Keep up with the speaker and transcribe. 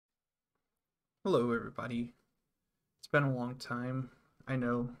Hello, everybody. It's been a long time. I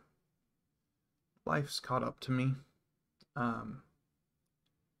know life's caught up to me. Um,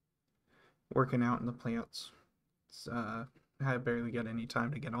 Working out in the plants. I barely get any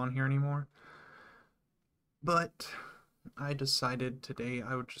time to get on here anymore. But I decided today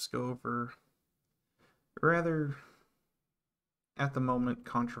I would just go over rather, at the moment,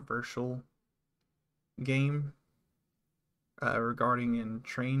 controversial game regarding in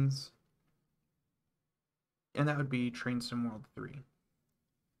trains, and that would be Train Sim World 3.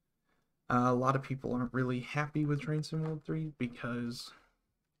 A lot of people aren't really happy with Train Sim World 3 because,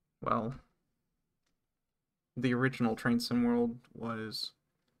 well, the original Train Sim World was,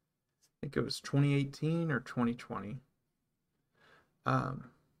 I think it was 2018 or 2020.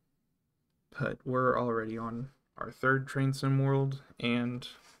 Um, but we're already on our third Train Sim World, and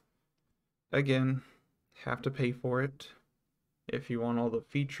again, have to pay for it if you want all the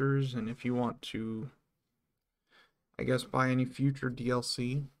features and if you want to, I guess, buy any future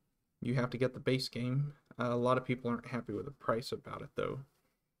DLC. You have to get the base game. A lot of people aren't happy with the price about it, though.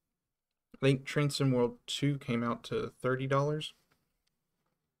 I think Train Sim World 2 came out to $30,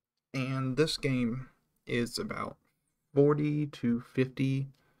 and this game is about 40 to 50.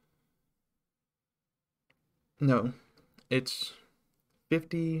 No, it's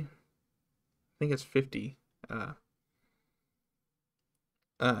 50. I think it's 50 uh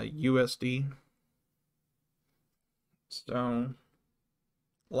USD. So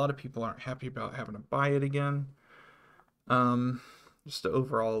a lot of people aren't happy about having to buy it again. Um just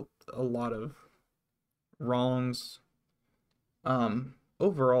overall a lot of wrongs.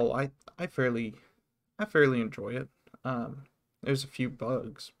 Overall I fairly enjoy it. There's a few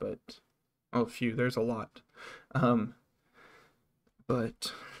bugs, but there's a lot. Um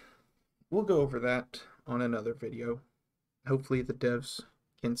but we'll go over that on another video. Hopefully the devs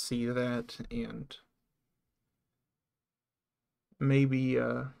can see that and maybe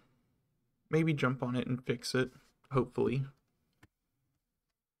maybe jump on it and fix it, hopefully.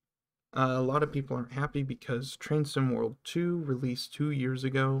 A lot of people aren't happy because Train Sim World 2 released 2 years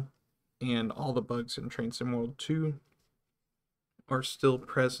ago, and all the bugs in Train Sim World 2 are still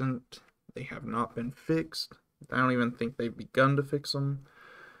present. They have not been fixed. I don't even think they've begun to fix them.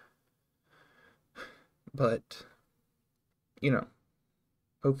 But, you know,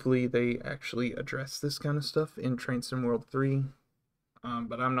 hopefully they actually address this kind of stuff in Train Sim World 3.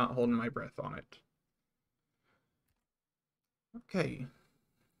 But I'm not holding my breath on it. Okay,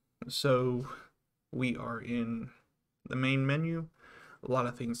 so we are in the main menu. A lot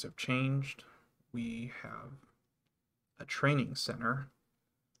of things have changed. We have a training center,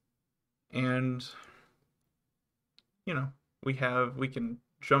 and you know, we can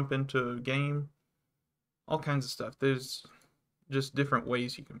jump into a game, all kinds of stuff. There's just different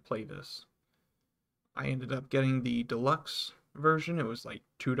ways you can play this. I ended up getting the deluxe version. It was like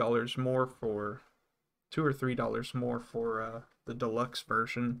 $2 more for $2 or $3 more for the deluxe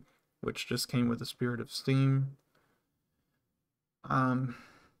version, which just came with the Spirit of Steam. Um,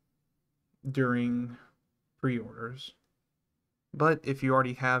 During pre-orders. But if you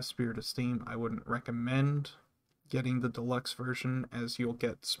already have Spirit of Steam, I wouldn't recommend getting the deluxe version, as you'll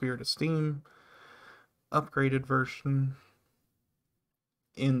get Spirit of Steam upgraded version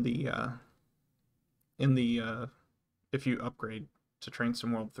in the if you upgrade to Train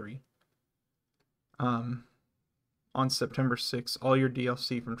Sim World 3. Um, on September 6th, all your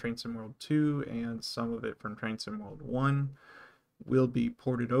DLC from Train Sim World 2 and some of it from Train Sim World 1 will be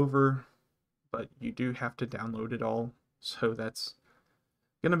ported over, but you do have to download it all, so that's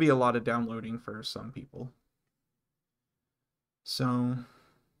going to be a lot of downloading for some people. So, I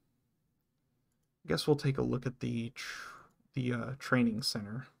guess we'll take a look at the training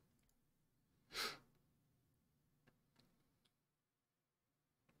center.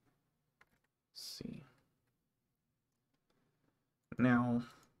 Let's see. Now,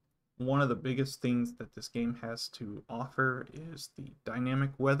 one of the biggest things that this game has to offer is the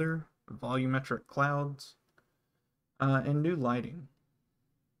dynamic weather, volumetric clouds, and new lighting.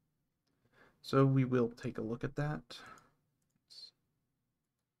 So we will take a look at that. Let's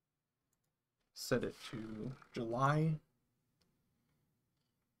set it to July.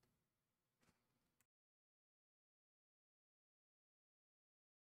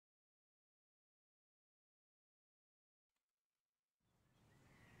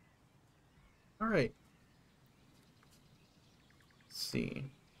 All right. Let's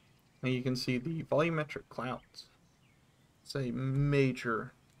see. Now you can see the volumetric clouds. It's a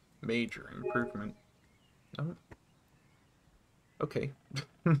major, major improvement. Oh, okay.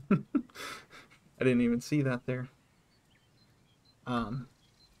 I didn't even see that there. Um,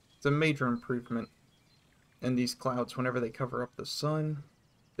 It's a major improvement. And these clouds, whenever they cover up the sun,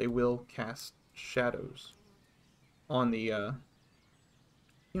 they will cast shadows on the,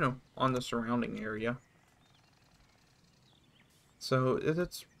 on the surrounding area. So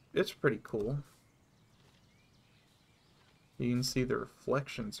it's pretty cool. You can see the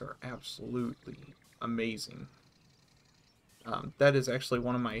reflections are absolutely amazing. That is actually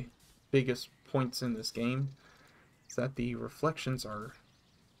one of my biggest points in this game, is that the reflections are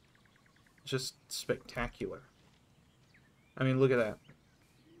just spectacular. I mean, look at that.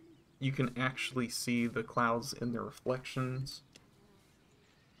 You can actually see the clouds in their reflections.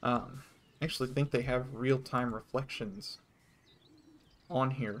 I actually think they have real-time reflections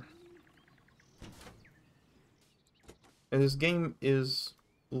on here. And this game is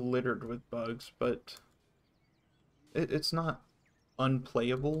littered with bugs, but it's not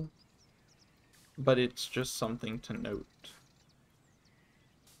unplayable, but it's just something to note.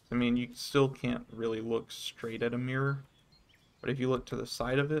 I mean, you still can't really look straight at a mirror, but if you look to the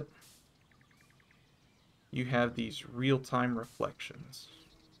side of it, you have these real-time reflections,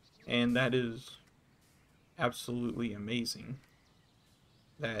 and that is absolutely amazing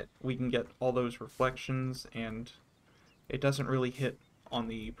that we can get all those reflections, and it doesn't really hit on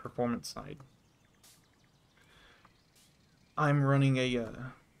the performance side. I'm running a,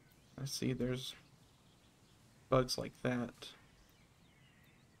 let's see, there's bugs like that.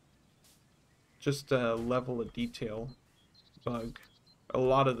 Just a level of detail bug. A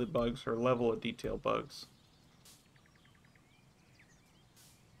lot of the bugs are level of detail bugs.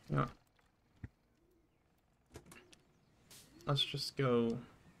 Yeah. Let's just go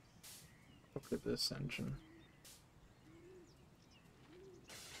look at this engine.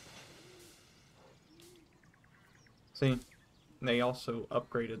 See, they also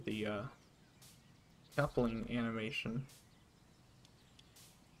upgraded the coupling animation.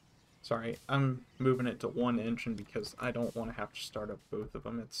 Sorry, I'm moving it to one engine because I don't want to have to start up both of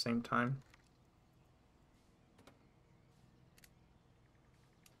them at the same time.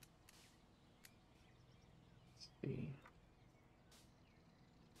 Let's see.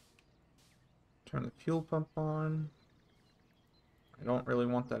 Turn the fuel pump on. I don't really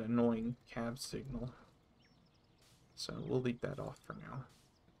want that annoying cab signal, so we'll leave that off for now.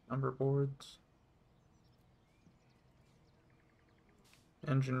 Number boards.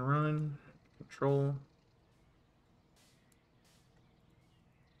 Engine run. Control.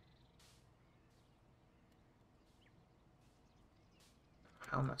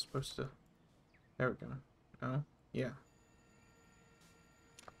 How am I supposed to... There we go. No? Yeah.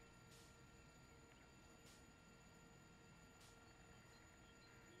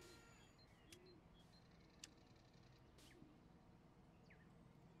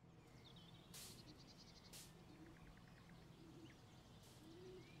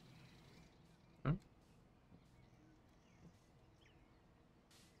 Hmm?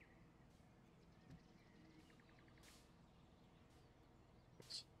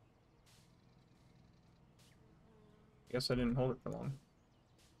 Guess I didn't hold it for long.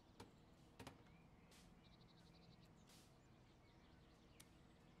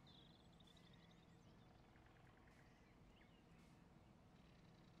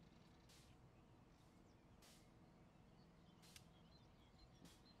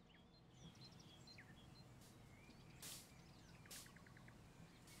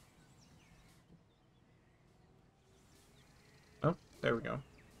 Oh, there we go.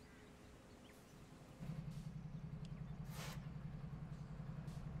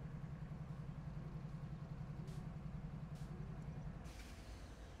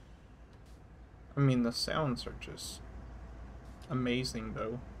 I mean, the sounds are just amazing,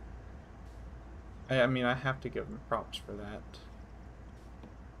 though. I mean, I have to give them props for that.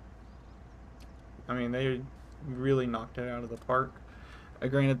 I mean, they really knocked it out of the park.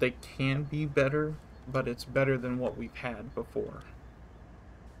 Granted, they can be better, but it's better than what we've had before.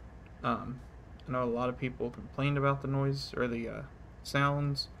 I know a lot of people complained about the noise, or the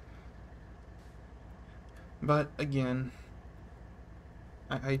sounds. But, again,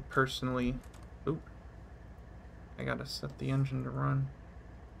 I personally... Oop. I gotta set the engine to run.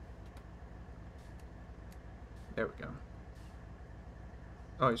 There we go.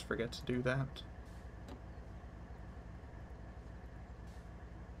 Always forget to do that.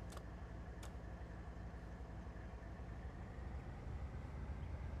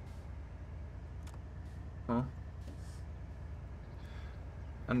 Well,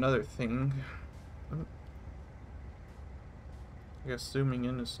 another thing. Oh, I guess zooming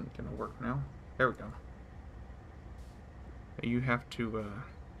in isn't gonna work now. There we go. You have to,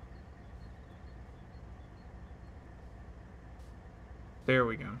 there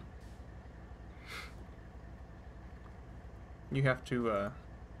we go. you have to, a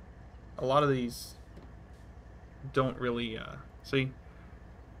lot of these don't really, see?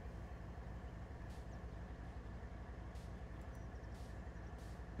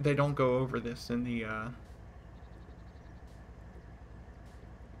 They don't go over this in the,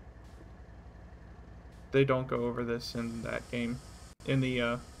 they don't go over this in that game. In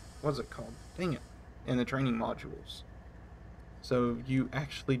the, what's it called? Dang it. In the training modules. So you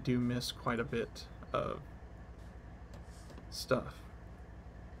actually do miss quite a bit of stuff.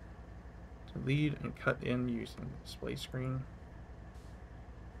 To lead and cut in using the display screen.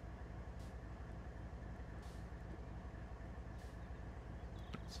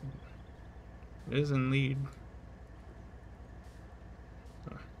 It is in lead.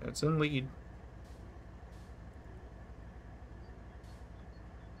 It's in lead.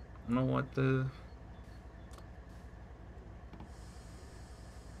 I don't know what the...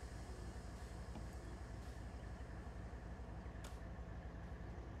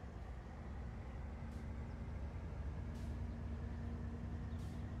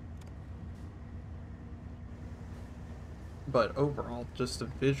 But overall, just the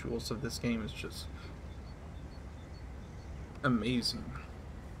visuals of this game is just amazing.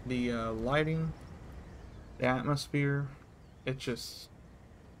 The lighting, the atmosphere, it's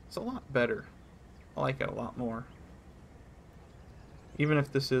a lot better. I like it a lot more. Even if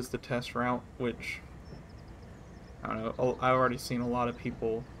this is the test route, which, I don't know, I've already seen a lot of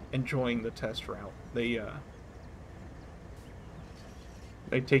people enjoying the test route. They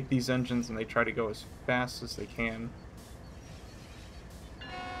take these engines and they try to go as fast as they can.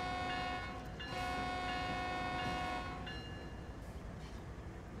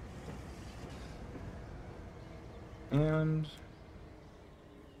 And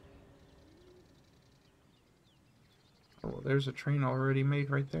oh, there's a train already made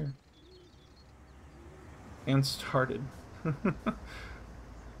right there. And started.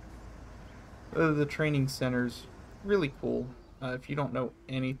 The training center's really cool. If you don't know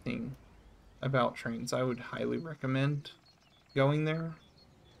anything about trains, I would highly recommend going there,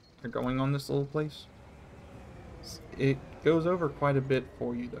 or going on this little place. It goes over quite a bit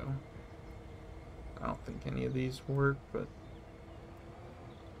for you, though. I don't think any of these work, but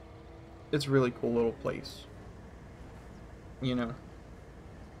it's a really cool little place. You know,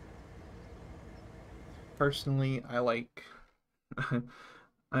 personally, I like...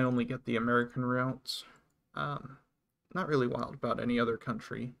 I only get the American routes. Not really wild about any other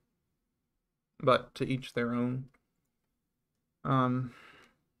country, but to each their own.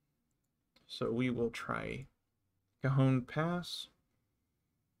 So we will try Cajon Pass.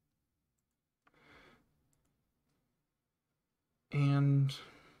 And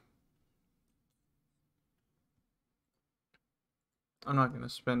I'm not going to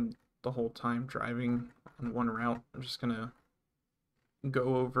spend the whole time driving on one route. I'm just going to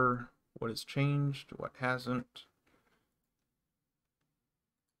go over what has changed, what hasn't.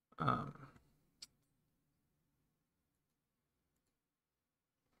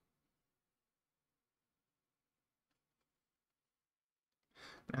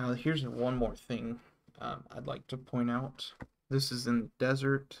 Now, here's one more thing I'd like to point out. This is in the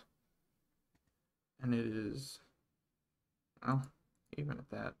desert, and it is, well, even at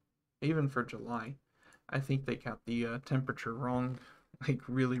that, even for July, I think they got the temperature wrong, like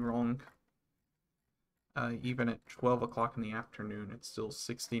really wrong. Even at 12 o'clock in the afternoon, it's still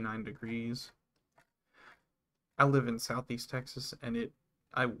 69 degrees. I live in Southeast Texas, and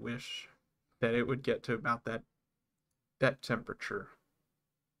I wish that it would get to about that temperature,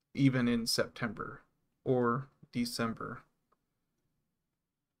 even in September or December.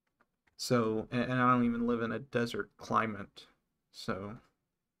 So, and I don't even live in a desert climate, so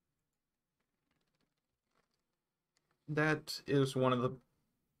that is one of the,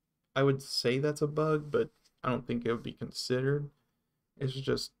 I would say that's a bug, but I don't think it would be considered. It's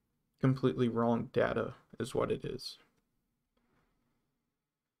just completely wrong data is what it is.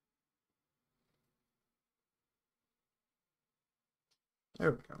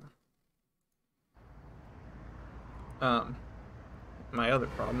 There we go. My other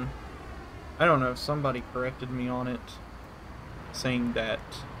problem, I don't know if somebody corrected me on it, saying that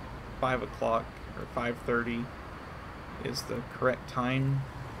 5 o'clock or 5:30 is the correct time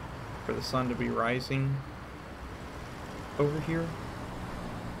for the sun to be rising over here,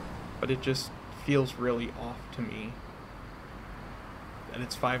 but it just feels really off to me that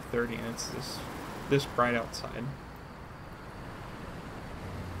it's 5:30 and it's this bright outside.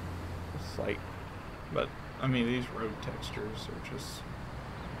 It's like, but I mean, these road textures are just,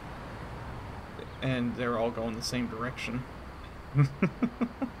 and they're all going the same direction.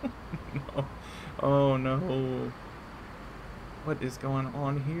 No. Oh no. What is going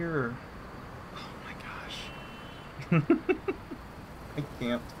on here? Oh my gosh. I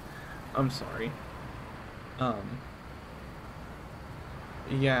can't. I'm sorry. Um,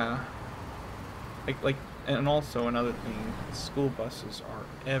 yeah. Like, and also another thing, school buses are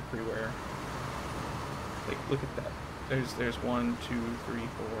everywhere. Like, look at that. There's 1, 2, 3,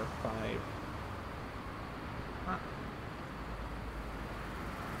 4, 5.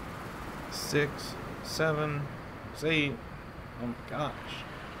 6, 7, 8. Oh my gosh.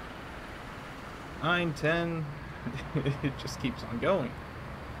 9, 10. It just keeps on going.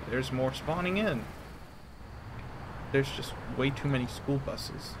 There's more spawning in. There's just way too many school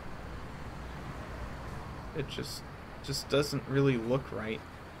buses. It just doesn't really look right.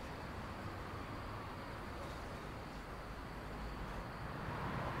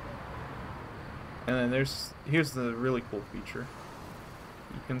 And then here's the really cool feature.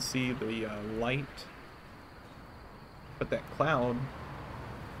 You can see the light, but that cloud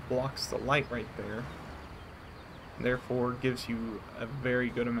blocks the light right there, therefore gives you a very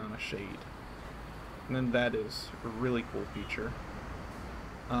good amount of shade. And then that is a really cool feature.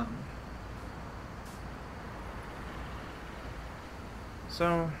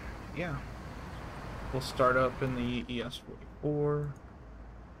 So yeah, we'll start up in the ES44.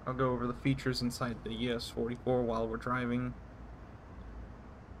 I'll go over the features inside the ES44 while we're driving.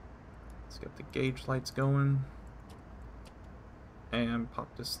 Let's get the gauge lights going and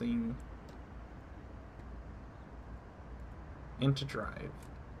pop this thing into drive.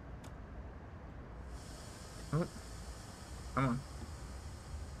 Oh, come on.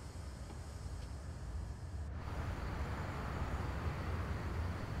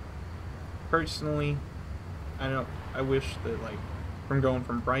 Personally, I wish that, like, from going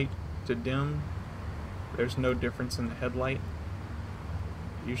from bright to dim, there's no difference in the headlight.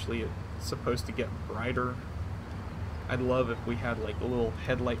 Usually it's supposed to get brighter. I'd love if we had like a little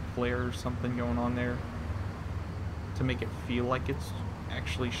headlight flare or something going on there to make it feel like it's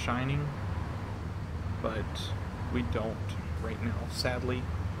actually shining, but we don't right now, sadly.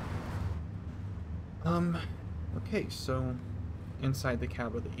 Okay, so inside the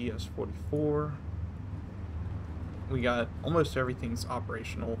cab of the ES44, we got almost everything's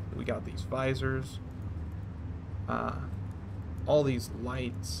operational. We got these visors, all these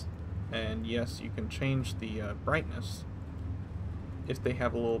lights, and yes, you can change the brightness if they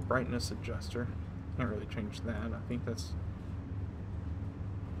have a little brightness adjuster. Can't really change that. I think that's,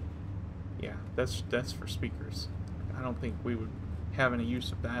 yeah, that's for speakers. I don't think we would have any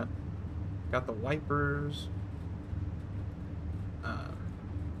use of that. Got the wipers,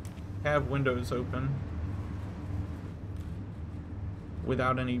 have windows open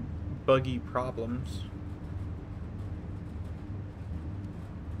without any buggy problems.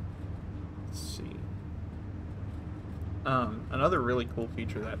 Let's see. Another really cool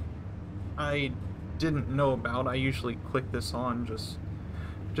feature that I didn't know about, I usually click this on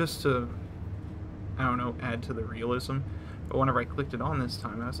just to, I don't know, add to the realism, but whenever I clicked it on this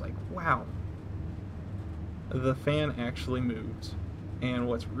time, I was like, wow, the fan actually moves. And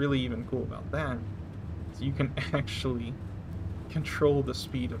what's really even cool about that is you can actually control the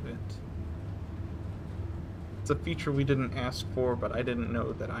speed of it. It's a feature we didn't ask for, but I didn't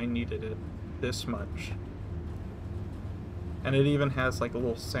know that I needed it this much. And it even has like a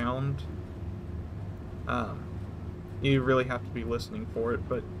little sound. You really have to be listening for it,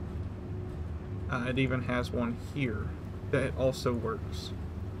 but it even has one here that also works.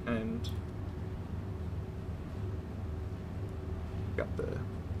 And got the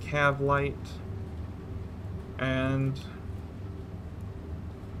cab light, and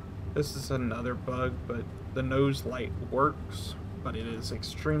this is another bug, but the nose light works, but it is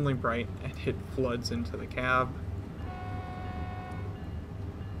extremely bright and it floods into the cab.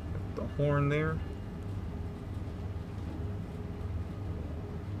 Got the horn there.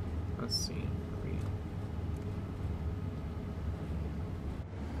 Let's see.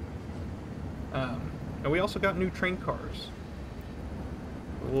 And we also got new train cars.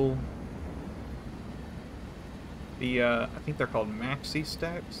 I think they're called maxi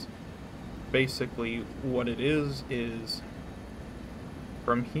stacks. Basically, what it is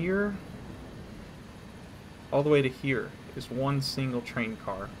from here all the way to here is one single train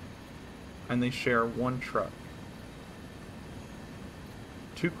car, and they share one truck.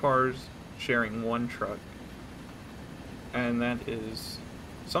 Two cars sharing one truck, and that is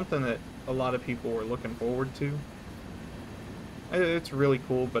something that a lot of people were looking forward to. It's really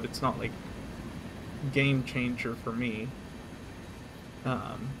cool, but it's not like game changer for me.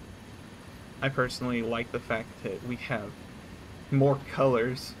 I personally like the fact that we have more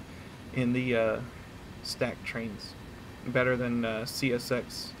colors in the stacked trains. better than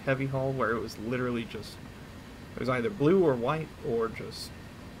CSX Heavy Haul, where it was literally just, it was either blue or white, or just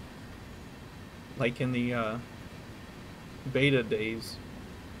like in the beta days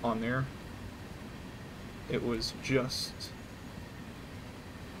on there, it was just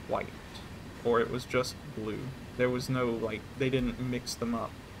white, or it was just blue. There was no, like, they didn't mix them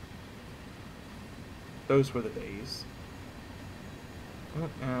up. Those were the days. Oh,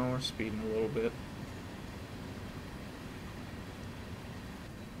 now we're speeding a little bit.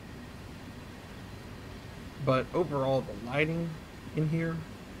 But overall, the lighting in here,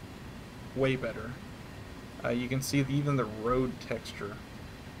 way better. You can see even the road texture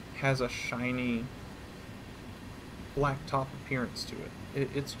has a shiny blacktop appearance to it.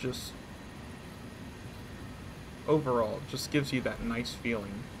 It's just, overall, it just gives you that nice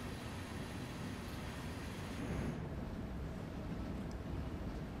feeling.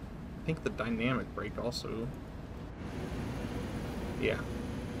 I think the dynamic brake also, yeah.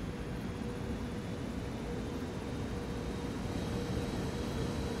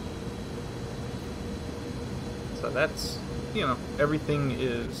 So that's, you know, everything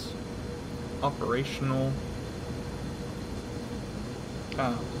is operational.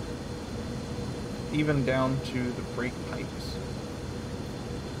 Even down to the brake pipes.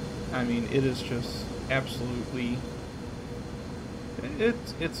 I mean, it is just absolutely,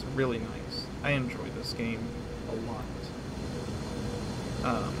 it's really nice. I enjoy this game a lot.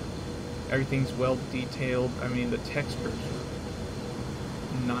 Everything's well detailed. I mean, the textures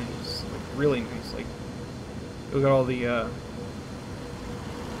are nice, like really nice. Like, look at all the, you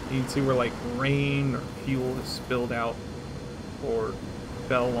can see where like rain or fuel has spilled out or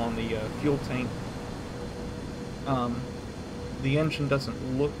fell on the fuel tank. The engine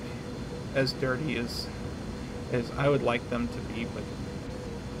doesn't look as dirty as I would like them to be, but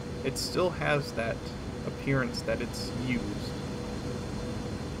it still has that appearance that it's used.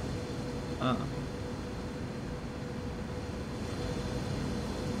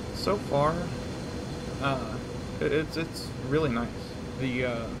 So far, it's really nice. The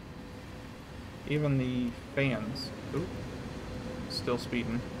even the fans. Ooh, still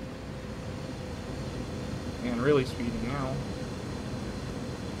speeding. And really speeding now.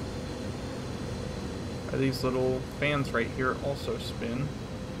 These little fans right here also spin.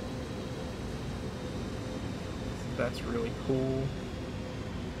 That's really cool.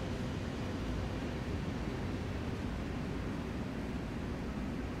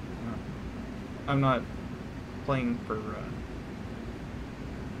 I'm not playing for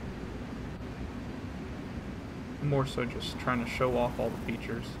more so just trying to show off all the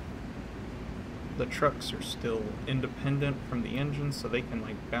features. The trucks are still independent from the engine, so they can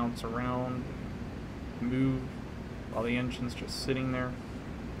like bounce around, move, while the engine's just sitting there.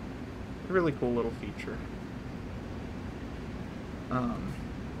 A really cool little feature.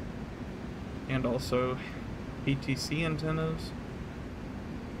 And also BTC antennas.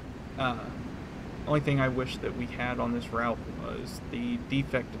 Only thing I wish that we had on this route was the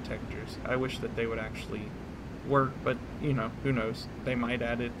defect detectors. I wish that they would actually work, but you know, who knows? They might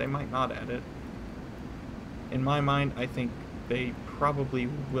add it, they might not add it. In my mind, I think they probably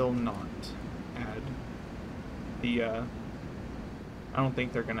will not add the, I don't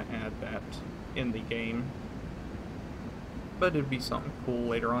think they're gonna add that in the game. But it'd be something cool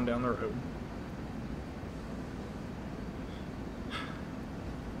later on down the road.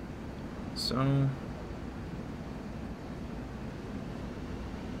 So,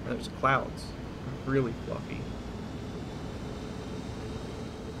 there's clouds, really fluffy.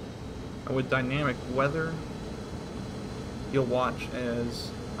 With dynamic weather, you'll watch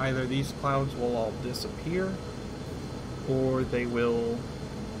as either these clouds will all disappear, or they will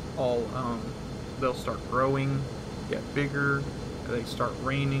all, they'll start growing, get bigger, they start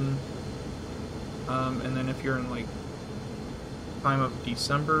raining, and then if you're in like time of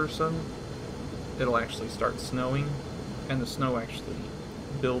December or so, it'll actually start snowing, and the snow actually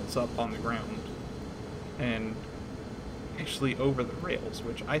builds up on the ground and actually over the rails,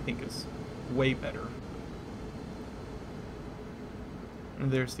 which I think is way better. And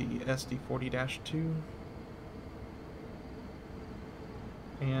there's the SD40-2,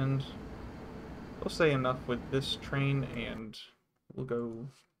 and we'll say enough with this train, and we'll go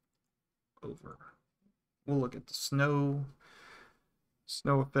over. We'll look at the snow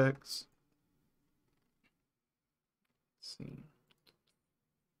effects. Let's see.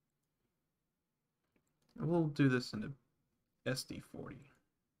 We'll do this in a SD40.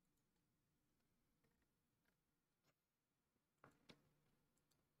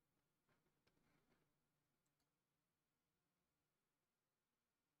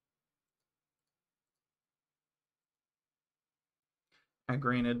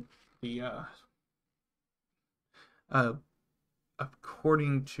 Granted, the uh,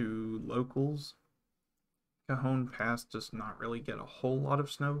 according to locals, Cajon Pass does not really get a whole lot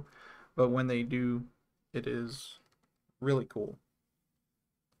of snow, but when they do, it is really cool.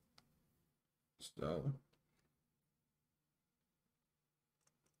 So,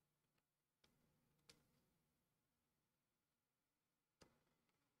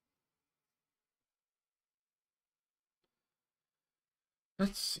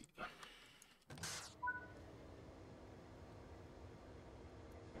 let's see.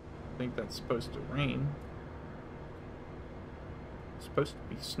 I think that's supposed to rain. It's supposed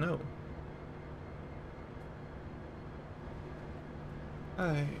to be snow.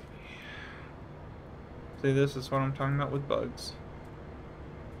 I see, this is what I'm talking about with bugs.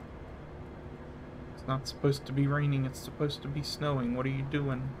 It's not supposed to be raining, it's supposed to be snowing. What are you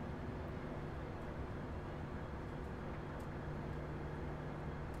doing?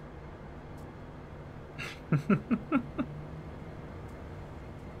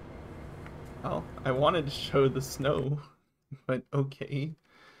 Well, I wanted to show the snow, but okay.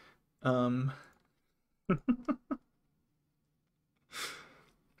 Um, I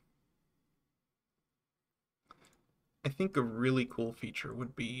think a really cool feature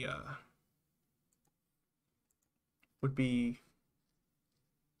would be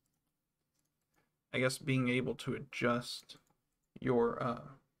I guess being able to adjust your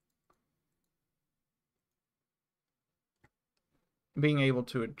being able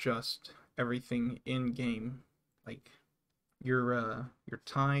to adjust everything in game, like your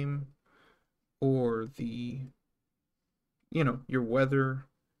time or your weather,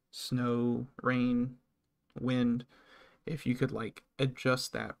 snow, rain, wind, if you could like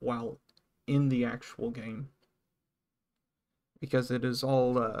adjust that while in the actual game, because it is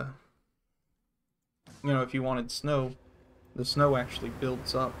all if you wanted snow, the snow actually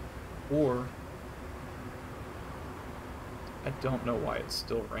builds up, or I don't know why it's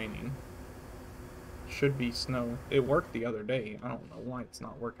still raining. It should be snow. It worked the other day. I don't know why it's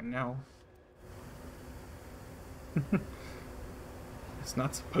not working now. It's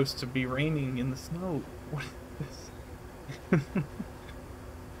not supposed to be raining in the snow. What is this?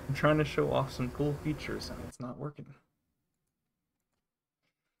 I'm trying to show off some cool features and it's not working.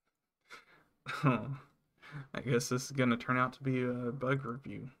 Oh, I guess this is gonna turn out to be a bug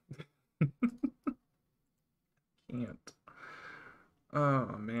review. Can't.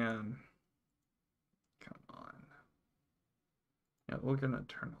 Oh man. Come on. Yeah, we're gonna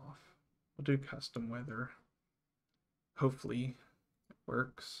turn off. We'll do custom weather. Hopefully it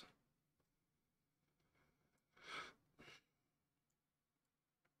works.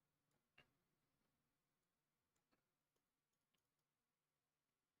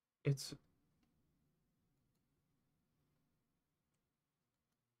 It's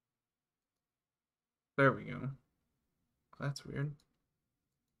there we go. That's weird.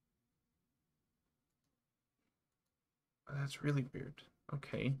 That's really weird.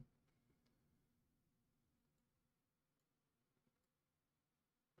 Okay.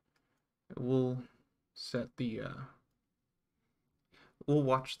 We'll set the we'll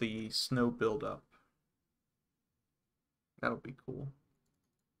watch the snow build up. That'll be cool.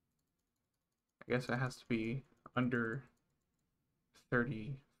 I guess it has to be under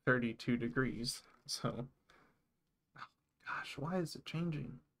 32 degrees. So, oh, gosh, why is it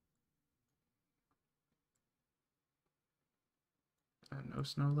changing? No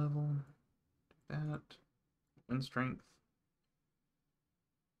snow level. Do that. Wind strength.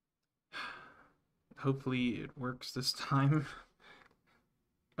 Hopefully it works this time.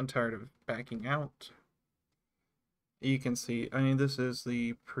 I'm tired of backing out. You can see, I mean, this is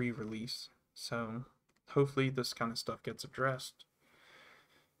the pre-release, so hopefully this kind of stuff gets addressed.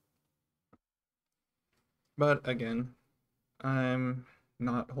 But again, I'm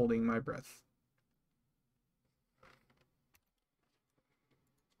not holding my breath.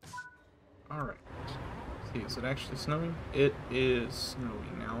 Alright. See, is it actually snowing? It is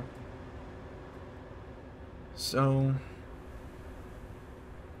snowing now. So,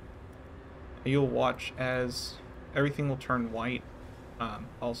 you'll watch as everything will turn white.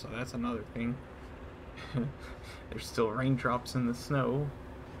 Also, that's another thing. There's still raindrops in the snow.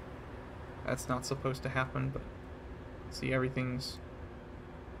 That's not supposed to happen, but see, everything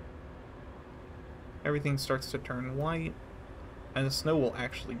starts to turn white, and the snow will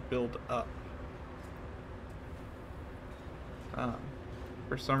actually build up.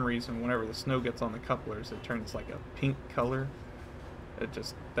 For some reason, whenever the snow gets on the couplers, it turns like a pink color.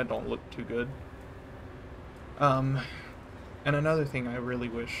 That don't look too good. And another thing I really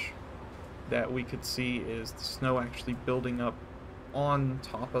wish that we could see is the snow actually building up on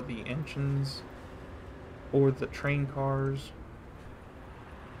top of the engines or the train cars.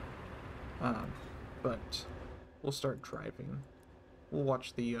 But we'll start driving. We'll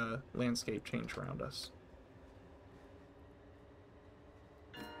watch the landscape change around us.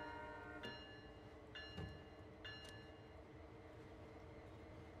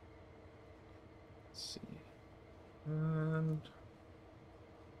 Let's see. And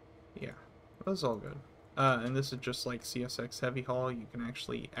yeah, that's all good. And this is just like CSX Heavy Haul. You can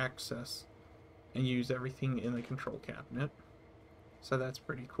actually access and use everything in the control cabinet. So that's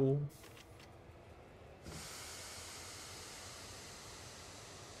pretty cool.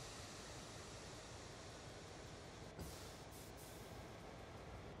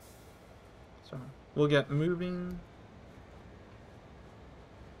 So we'll get moving.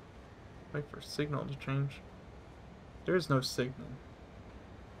 Wait for signal to change. There is no signal.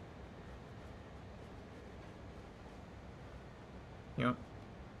 Yep.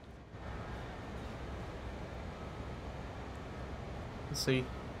 Let's see.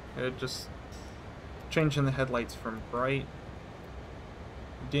 It just changing the headlights from bright,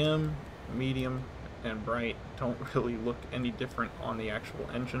 dim, medium, and bright don't really look any different on the actual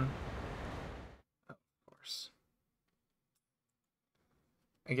engine. Of course.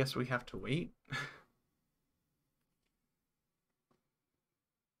 I guess we have to wait.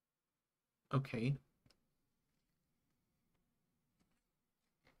 Okay.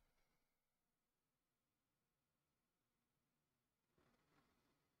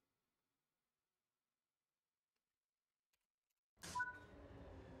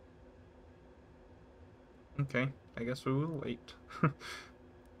 Okay, I guess we will wait.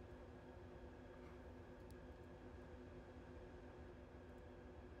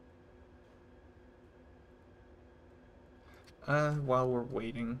 While we're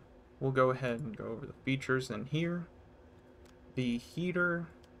waiting, we'll go ahead and go over the features in here. The heater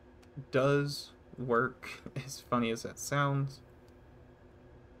does work, as funny as that sounds.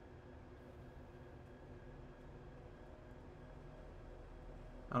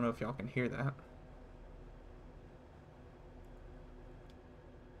 I don't know if y'all can hear that.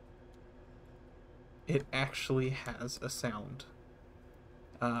 It actually has a sound.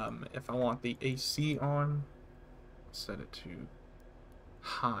 If I want the AC on, set it to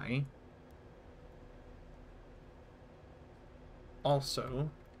high. Also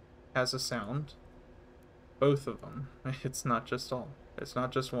has a sound. Both of them. It's not just all. It's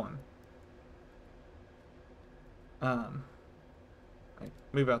not just one.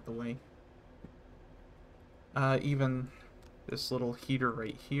 Move out the way. Even this little heater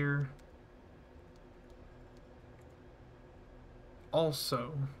right here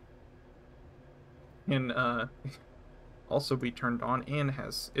also can also be turned on and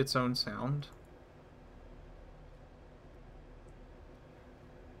has its own sound.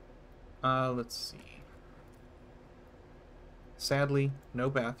 Let's see. Sadly, no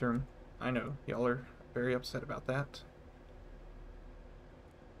bathroom. I know, y'all are very upset about that.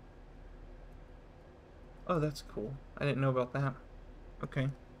 Oh, that's cool. I didn't know about that. Okay.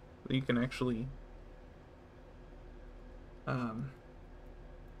 You can actually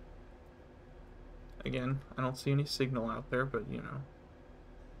again, I don't see any signal out there, but you know.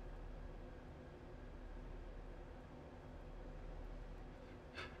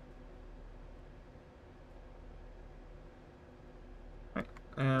 Right.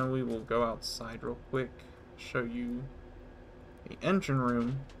 And we will go outside real quick, show you the engine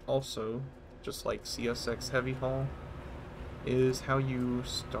room. Also, just like CSX Heavy Haul, is how you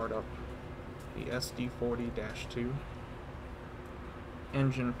start up the SD40-2.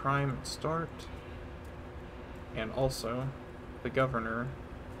 Engine prime and start, and also the governor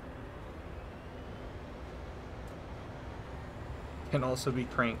can also be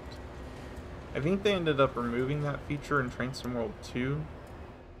cranked. I think they ended up removing that feature in Train Sim World 2,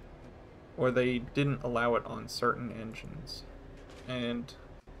 or they didn't allow it on certain engines. And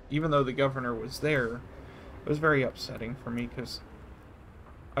even though the governor was there, it was very upsetting for me because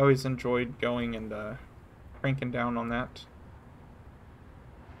I always enjoyed going and cranking down on that.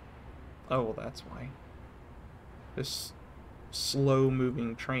 Oh, well, that's why. This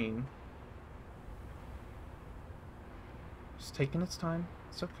slow-moving train is taking its time.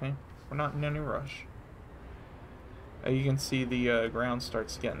 It's okay. We're not in any rush. You can see the ground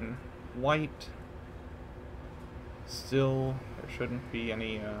starts getting white. Still, there shouldn't be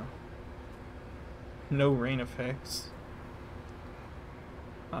any no rain effects.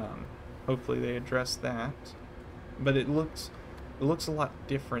 Hopefully they address that. But it looks a lot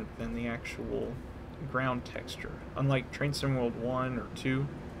different than the actual ground texture. Unlike Train Sim World 1 or 2,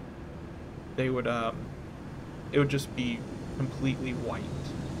 they would it would just be completely white.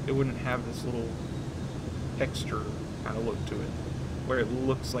 It wouldn't have this little texture kind of look to it, where it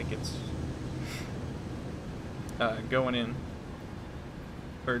looks like it's going in,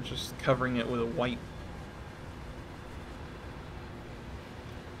 or just covering it with a white.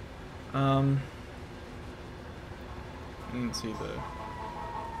 You can see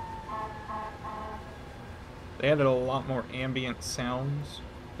they added a lot more ambient sounds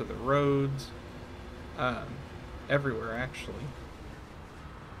to the roads, everywhere actually.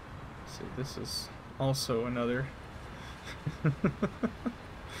 See, this is also another.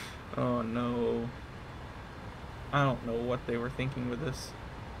 Oh no. I don't know what they were thinking with this.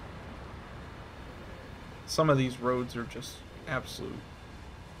 Some of these roads are just absolute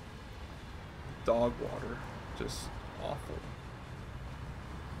dog water. Just awful.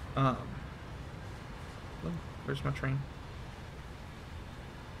 Oh, where's my train?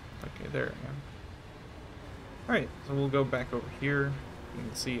 Okay, there I am. Alright, so we'll go back over here. You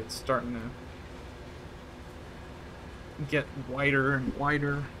can see it's starting to get wider and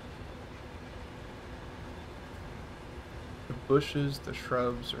wider. The bushes, the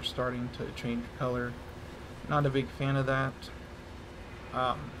shrubs are starting to change color. Not a big fan of that.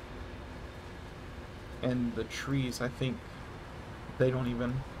 And the trees, I think they don't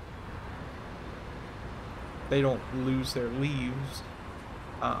lose their leaves.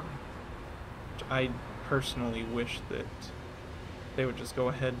 I personally wish that they would just go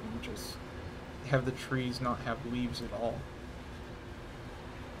ahead and just have the trees not have leaves at all.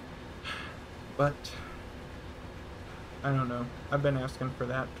 But I don't know. I've been asking for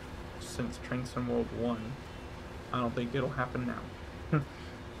that since Train Sim World 1. I don't think it'll happen now.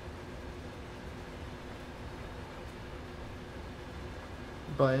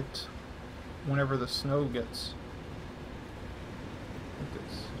 But whenever the snow gets, I think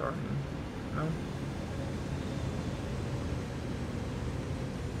it's starting. No.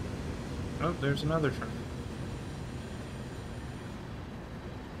 Oh, there's another train.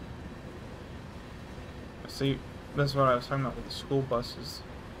 See, that's what I was talking about with the school buses.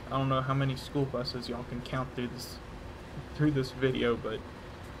 I don't know how many school buses y'all can count through this video, but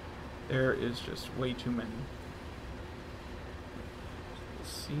there is just way too many.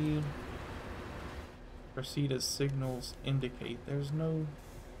 Let's see. Proceed as signals indicate. There's no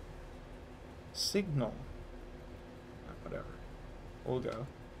signal. Whatever. We'll go.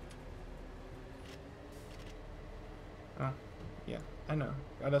 Oh, yeah, I know.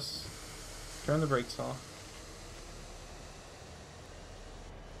 Got us. Turn the brakes off.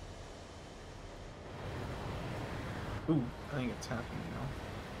 Ooh, I think it's happening now.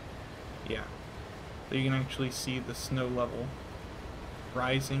 Yeah. So you can actually see the snow level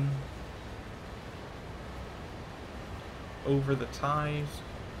rising over the ties.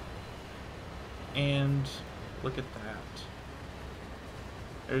 And look at that.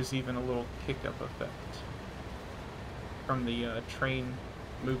 There's even a little kick-up effect from the train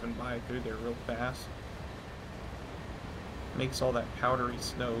moving by through there real fast. Makes all that powdery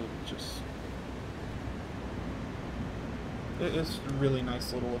snow just... It's a really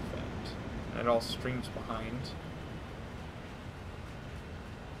nice little effect. And it all streams behind.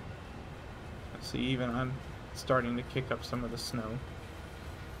 See, even I'm starting to kick up some of the snow.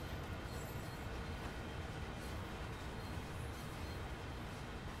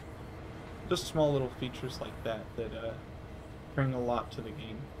 Just small little features like that bring a lot to the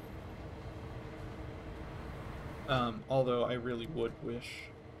game. Although I really would wish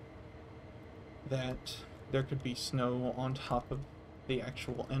that there could be snow on top of the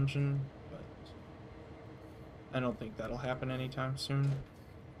actual engine, but I don't think that'll happen anytime soon.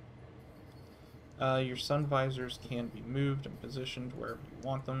 Your sun visors can be moved and positioned wherever you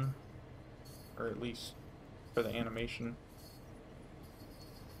want them, or at least for the animation.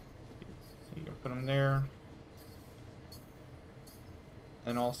 You can put them there.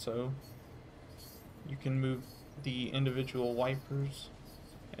 And also, you can move the individual wipers,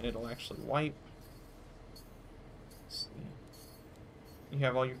 and it'll actually wipe. Let's see. You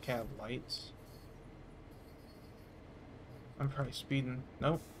have all your cab lights. I'm probably speeding.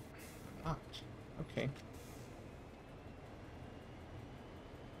 Nope. I'm not. Okay.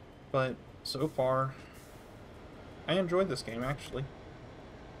 But so far, I enjoyed this game actually.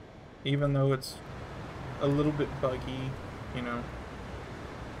 Even though it's a little bit buggy, you know.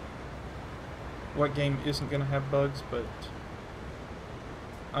 What game isn't going to have bugs, but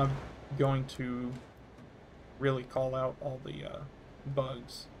I'm going to really call out all the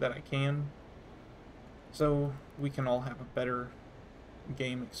bugs that I can, so we can all have a better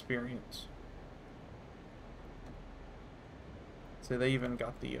game experience. So they even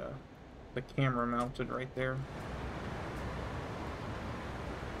got the camera mounted right there.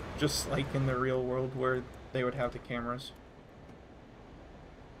 just like in the real world where they would have the cameras.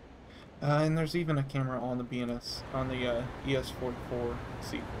 And there's even a camera on the BNS, on the ES44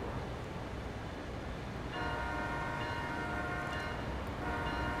 C4.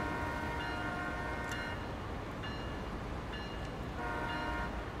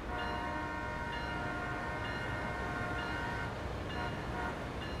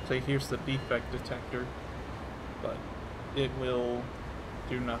 So here's the defect detector, but it will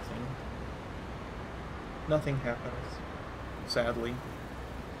do nothing. Nothing happens, sadly.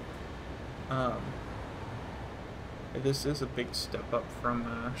 This is a big step up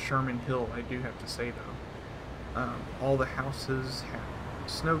from Sherman Hill, I do have to say though. All the houses have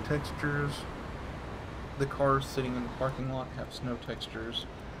snow textures. The cars sitting in the parking lot have snow textures.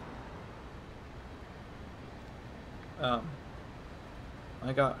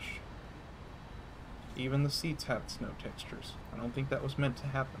 My gosh. Even the seats have snow textures. I don't think that was meant to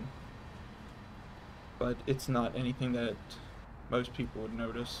happen. But it's not anything that most people would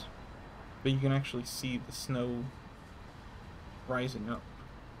notice. But you can actually see the snow rising up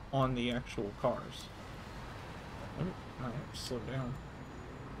on the actual cars. Oh, I have to slow down.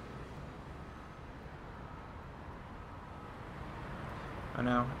 And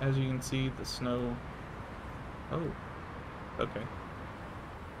now, as you can see, the snow... Oh, okay.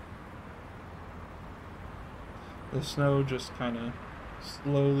 The snow just kind of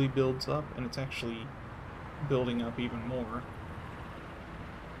slowly builds up, and it's actually building up even more.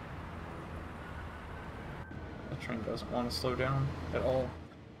 The train doesn't want to slow down at all.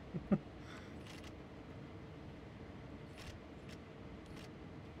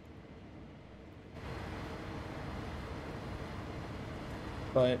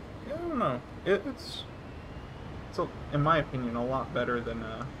 But I don't know. It's in my opinion a lot better than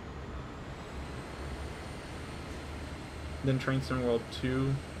Train Sim World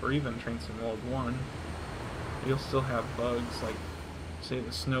 2 or even Train Sim World 1. You'll still have bugs like, say,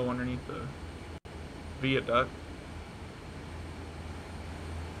 the snow underneath the viaduct.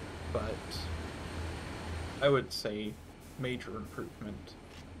 But I would say major improvement.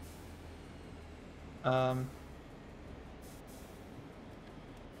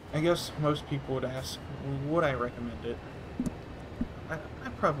 I guess most people would ask, would I recommend it? I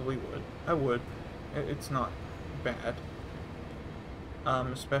probably would. I would. It's not bad.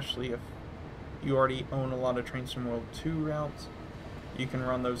 Especially if you already own a lot of Train Sim World 2 routes. You can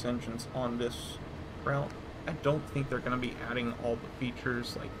run those engines on this route. I don't think they're going to be adding all the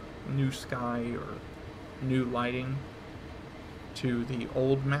features like new sky or new lighting to the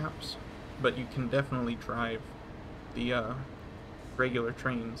old maps, but you can definitely drive the regular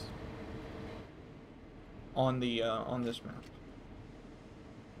trains on the on this map.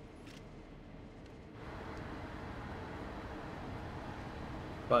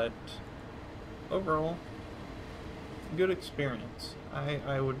 But overall, good experience.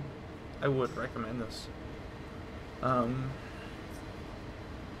 I would recommend this.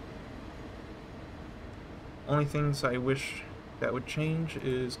 Only things I wish that would change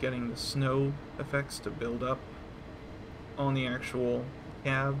is getting the snow effects to build up on the actual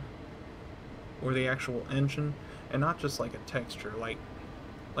cab or the actual engine, and not just like a texture, like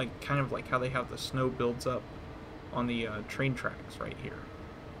kind of like how they have the snow builds up on the train tracks right here.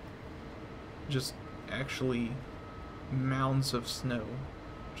 Just actually mounds of snow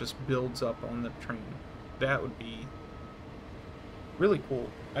just builds up on the train. That would be really cool.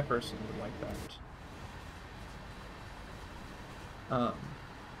 I personally would like that.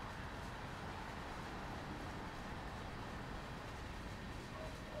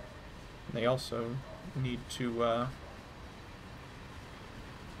 They also need to,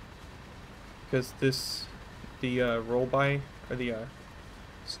 because the roll by, or the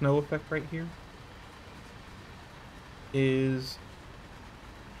snow effect right here, is,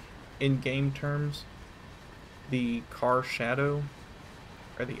 in game terms, the car shadow,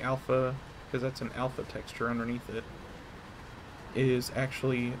 or the alpha, because that's an alpha texture underneath it, is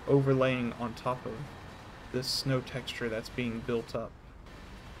actually overlaying on top of this snow texture that's being built up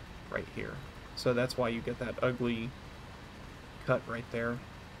right here. So that's why you get that ugly cut right there,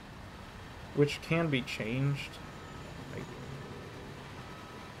 which can be changed,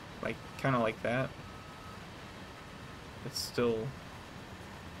 like kind of like that. It's still,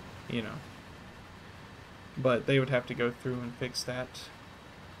 you know, but they would have to go through and fix that.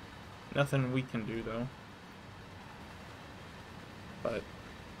 Nothing we can do though. But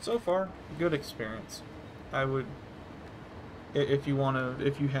so far, good experience. I would, if you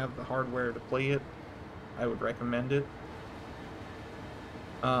have the hardware to play it, I would recommend it.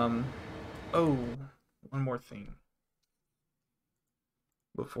 Oh, one more thing.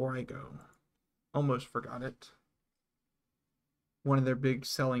 before I go, almost forgot it. One of their big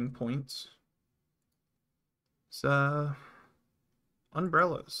selling points is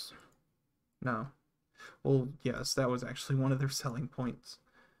umbrellas. No. Well, yes, that was actually one of their selling points.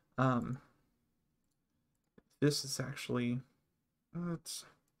 Um, this is actually, it's,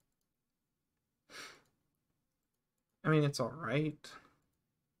 I mean, it's all right,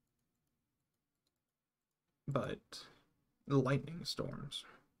 but the lightning storms.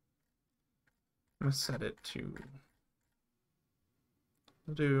 I'm gonna set it to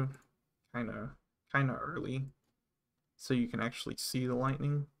do kind of early, so you can actually see the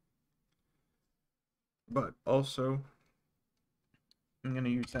lightning. But also, I'm gonna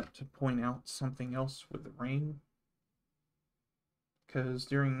use that to point out something else with the rain, because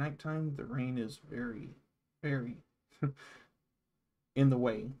during nighttime the rain is very in the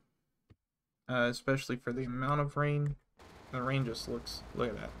way, especially for the amount of rain. The rain just looks, look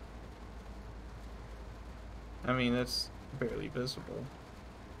at that. I mean, it's barely visible.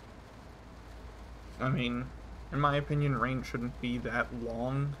 I mean, in my opinion, rain shouldn't be that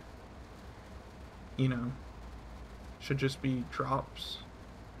long. You know, should just be drops.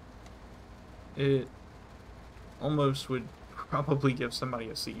 It almost would probably give somebody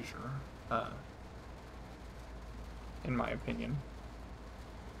a seizure, in my opinion.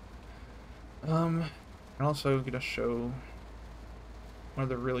 And also gonna show one of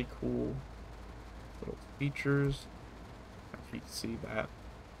the really cool little features. If you can see that,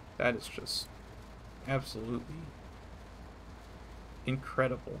 that is just absolutely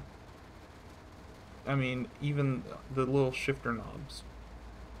incredible. I mean, even the little shifter knobs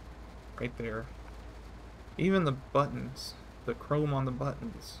right there, even the buttons, the chrome on the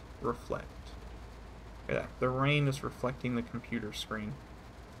buttons reflect. Yeah, the rain is reflecting the computer screen.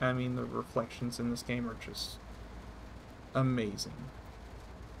 I mean, the reflections in this game are just amazing.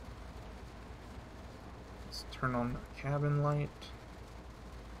 Let's turn on the cabin light.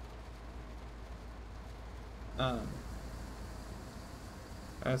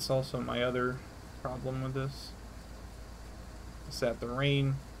 That's also my other problem with this, is that the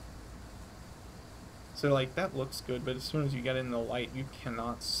rain, so like that looks good, but as soon as you get in the light you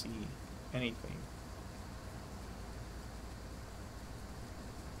cannot see anything.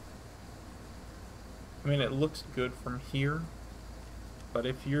 I mean, it looks good from here, but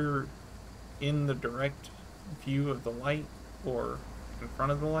if you're in the direct view of the light or in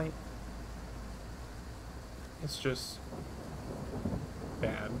front of the light, it's just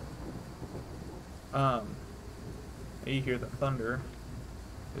bad. You hear the thunder.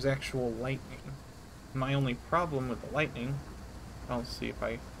 There's actual lightning. My only problem with the lightning, I'll see if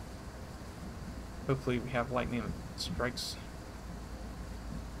I, hopefully we have lightning that strikes.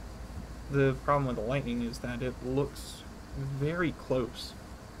 The problem with the lightning is that it looks very close,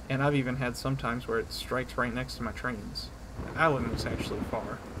 and I've even had some times where it strikes right next to my trains. That one was actually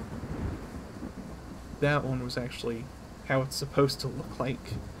far. That one was actually how it's supposed to look like.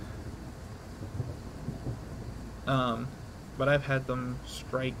 But I've had them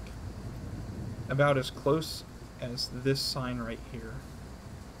strike about as close as this sign right here.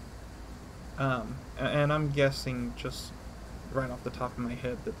 And I'm guessing, just right off the top of my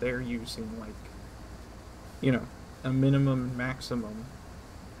head, that they're using, like, you know, a minimum maximum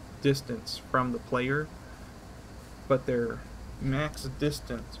distance from the player, but their max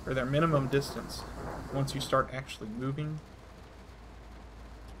distance, or their minimum distance, once you start actually moving,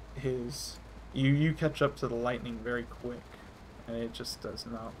 is you catch up to the lightning very quick, and it just does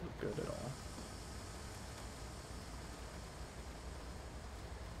not look good at all.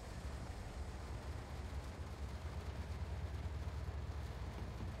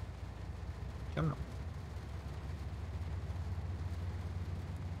 Come on.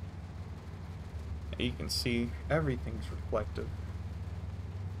 You can see everything's reflective.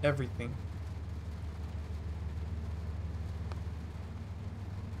 Everything.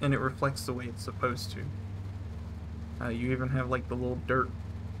 And it reflects the way it's supposed to. You even have like the little dirt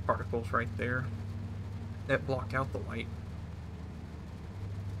particles right there that block out the light.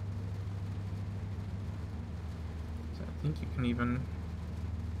 So I think you can even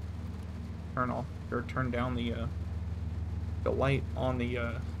turn off or turn down the light on the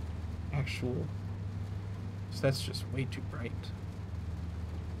actual. So that's just way too bright.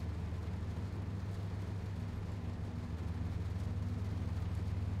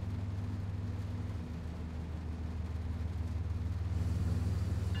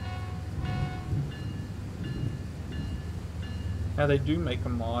 Now they do make a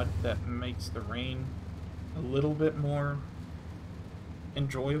mod that makes the rain a little bit more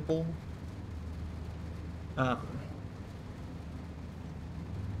enjoyable.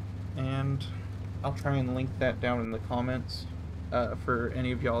 And I'll try and link that down in the comments for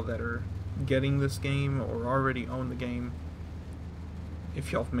any of y'all that are getting this game or already own the game,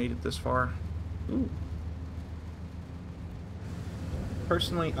 if y'all have made it this far. Ooh.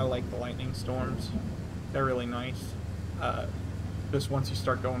 Personally, I like the lightning storms. They're really nice. Just once you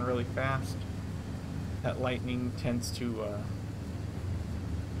start going really fast, that lightning tends to,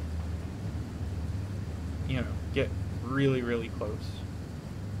 get really, really close.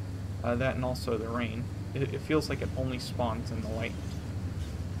 That and also the rain. It feels like it only spawns in the light.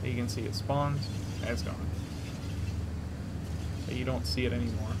 You can see it spawns, and it's gone. You don't see it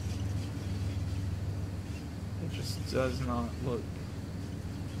anymore. It just does not look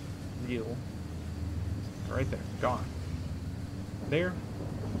real. Right there, gone. There.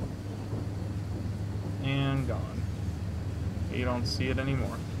 And gone. You don't see it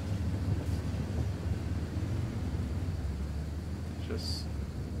anymore. Just...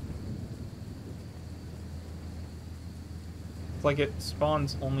 it's like it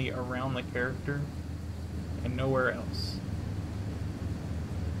spawns only around the character and nowhere else.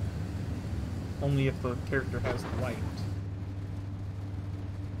 Only if the character has the light.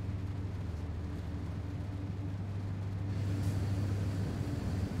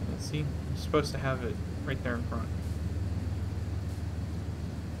 Let's see, you're supposed to have it right there in front.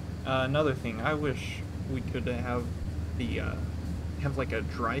 Another thing, I wish we could have the have like a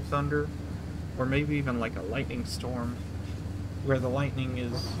dry thunder, or maybe even like a lightning storm, where the lightning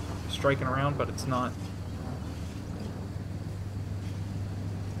is striking around, but it's not.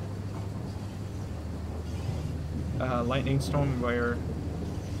 Lightning storm where,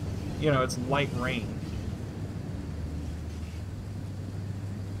 it's light rain.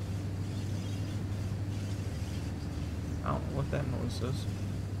 I don't know what that noise is.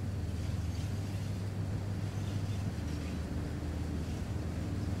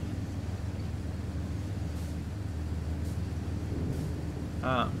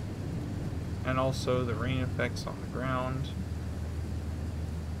 And also the rain effects on the ground.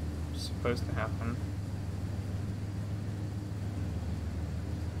 It's supposed to happen.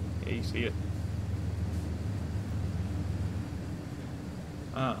 Yeah, you see it.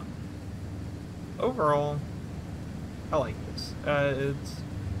 Overall, I like this. It's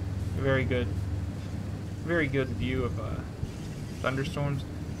a very good view of thunderstorms.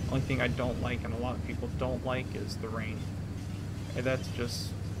 Only thing I don't like, and a lot of people don't like, is the rain. And that's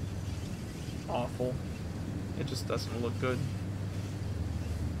just awful. It just doesn't look good.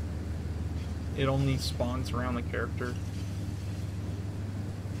 It only spawns around the character.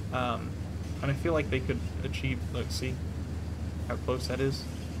 And I feel like they could achieve, look, see how close that is?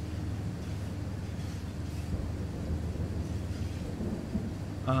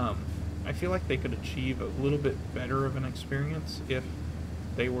 I feel like they could achieve a little bit better of an experience if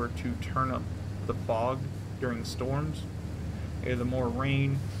they were to turn up the fog during storms. The more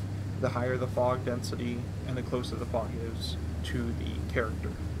rain, the higher the fog density, and the closer the fog is to the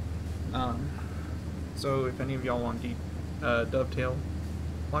character. So if any of y'all want Dovetail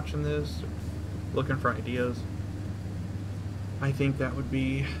watching this, looking for ideas, I think that would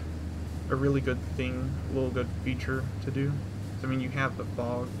be a really good thing, a little good feature to do. I mean, you have the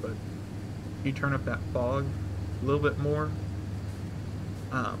fog, but if you turn up that fog a little bit more,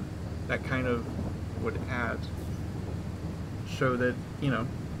 that kind of would show that,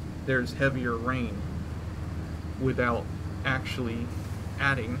 there's heavier rain without actually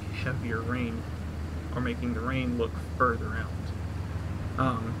adding heavier rain or making the rain look further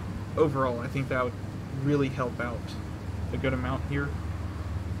out. Overall, I think that would really help out a good amount here.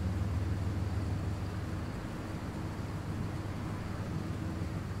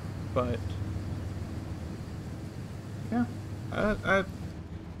 But yeah,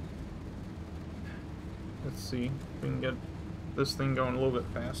 let's see if we can get this thing going a little bit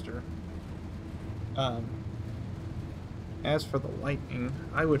faster. As for the lightning,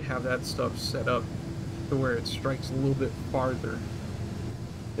 I would have that stuff set up to where it strikes a little bit farther.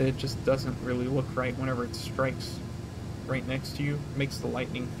 It just doesn't really look right whenever it strikes right next to you. It makes the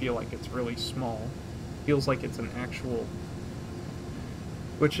lightning feel like it's really small. Feels like it's an actual,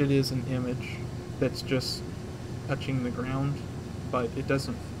 which it is, an image that's just touching the ground, but it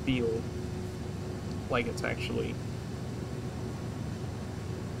doesn't feel like it's actually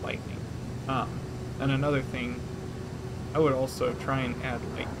lightning. And another thing, I would also try and add,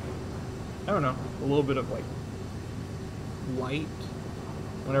 like, I don't know, a little bit of, like, light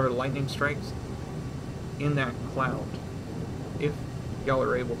whenever lightning strikes in that cloud, if y'all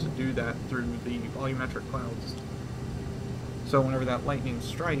are able to do that through the volumetric clouds. So whenever that lightning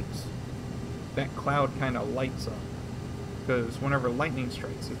strikes, that cloud kind of lights up, because whenever lightning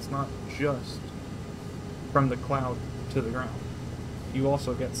strikes, it's not just from the cloud to the ground. You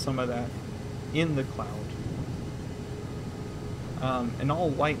also get some of that in the cloud. And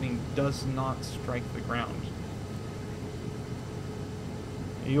all lightning does not strike the ground.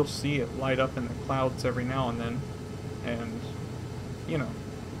 You'll see it light up in the clouds every now and then, and, you know,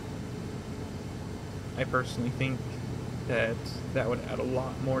 I personally think that that would add a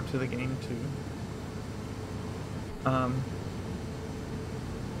lot more to the game, too.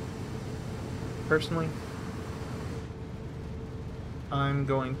 Personally, I'm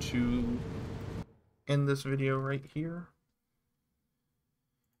going to end this video right here.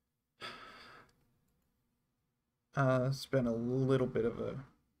 It's been a little bit of a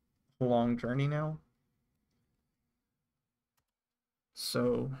long journey now.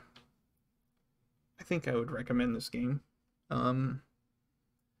 So, I think I would recommend this game. I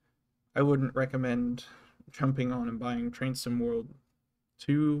wouldn't recommend jumping on and buying Train Sim World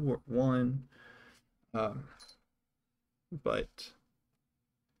 2 or 1. But,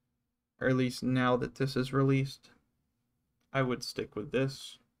 or at least now that this is released, I would stick with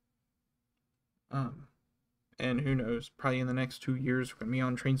this. And who knows, probably in the next 2 years, we're going to be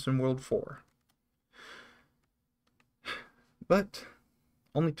on Train Sim World 4. But,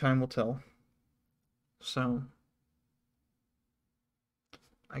 only time will tell. So,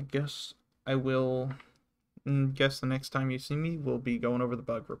 I guess I will guess the next time you see me, we'll be going over the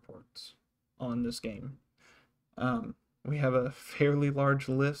bug reports on this game. We have a fairly large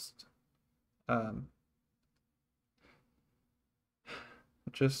list.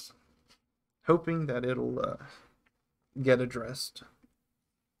 Just hoping that it'll get addressed.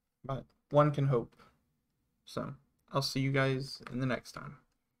 But one can hope. So, I'll see you guys in the next time.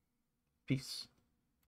 Peace.